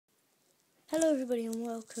Hello everybody and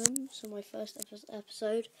welcome to my first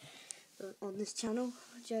episode on this channel.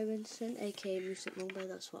 Joe Vincent, aka Music Longbow,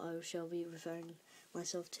 that's what I shall be referring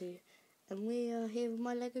myself to. And we are here with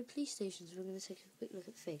my Lego police stations. We're going to take a quick look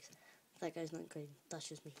at the figs. That guy's not green, that's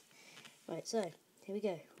just me. Right, so here we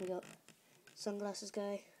go. We got Sunglasses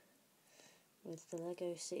Guy with the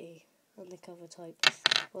Lego City undercover type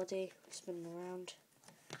body, spinning around,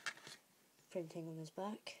 printing on his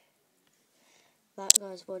back. That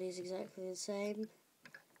guy's body is exactly the same.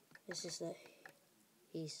 It's just that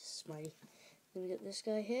he's smiley. Then we got this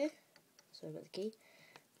guy here. Sorry about the key.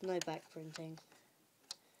 No back printing.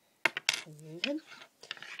 Remove him.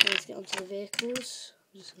 Let's get onto the vehicles.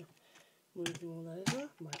 I'm just going to move them all over.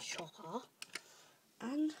 My chopper.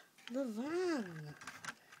 And the van.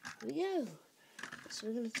 Here we go. So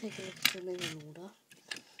we're going to take a look at them in order.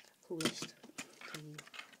 Coolest.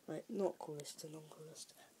 Right, not coolest to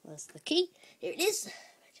non-coolest. That's the key. Here it is.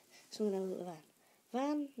 So we're going to have a look at the van.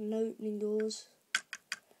 Van, no opening doors.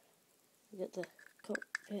 We got the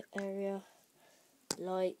cockpit area,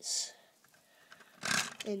 lights.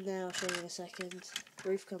 In there, I'll show you in a second.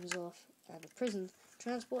 Roof comes off, and a prison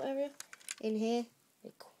transport area. In here,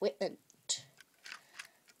 equipment.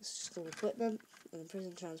 This is just all equipment, and the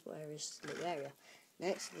prison transport area is just a little area.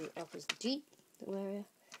 Next, up is the Jeep little area.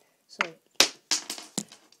 So,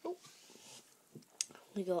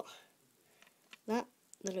 we got that,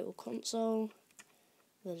 the little console,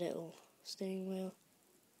 the little steering wheel,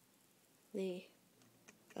 the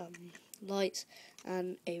lights,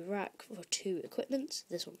 and a rack for 2 equipments.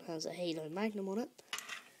 This one has a Halo Magnum on it.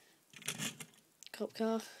 Cop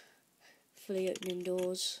car, fully opening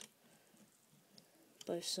doors,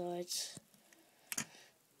 both sides.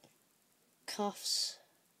 Cuffs,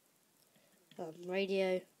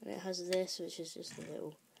 radio, and it has this, which is just a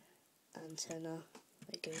little antenna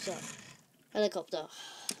that goes up. Helicopter.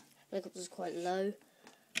 Helicopter's quite low,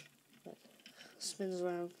 but spins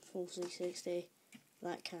around full 360.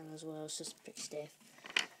 That can as well, it's just pretty stiff.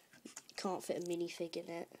 Can't fit a minifig in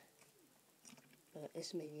it, but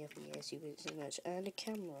it's mini up in here, so you wouldn't see much. And a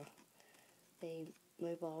camera, a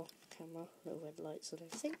mobile camera, little red lights and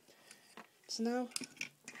everything. So now,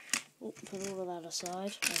 put all of that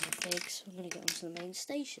aside, and the figs, I'm going to get onto the main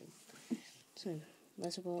station. So,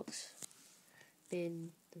 letterbox,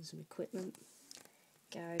 bin, there's some equipment,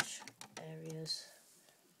 garage areas,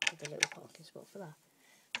 with a little parking spot for that.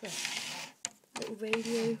 So, little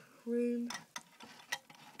radio room.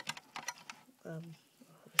 This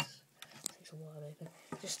takes a while to open.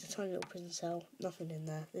 Just a tiny little prison cell, nothing in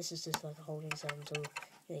there. This is just like a holding cell until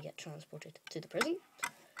they get transported to the prison.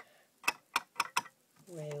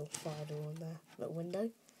 Rail, fire door in there, little window.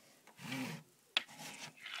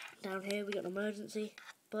 Down here we got an emergency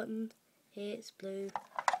button. Here it's blue.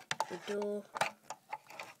 The door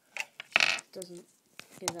doesn't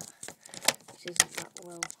do that, which isn't that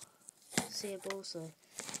well seeable, so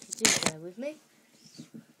do bear with me.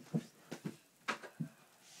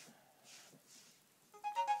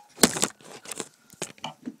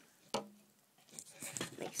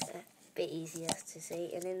 Makes it a bit easier to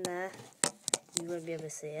see, and in there you won't be able to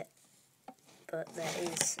see it, but there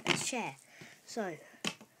is a chair. So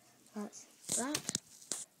that's that,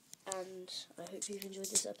 and I hope you've enjoyed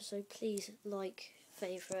this episode. Please like,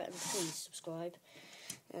 favourite, and please subscribe,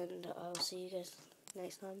 and I'll see you guys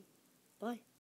next time. Bye.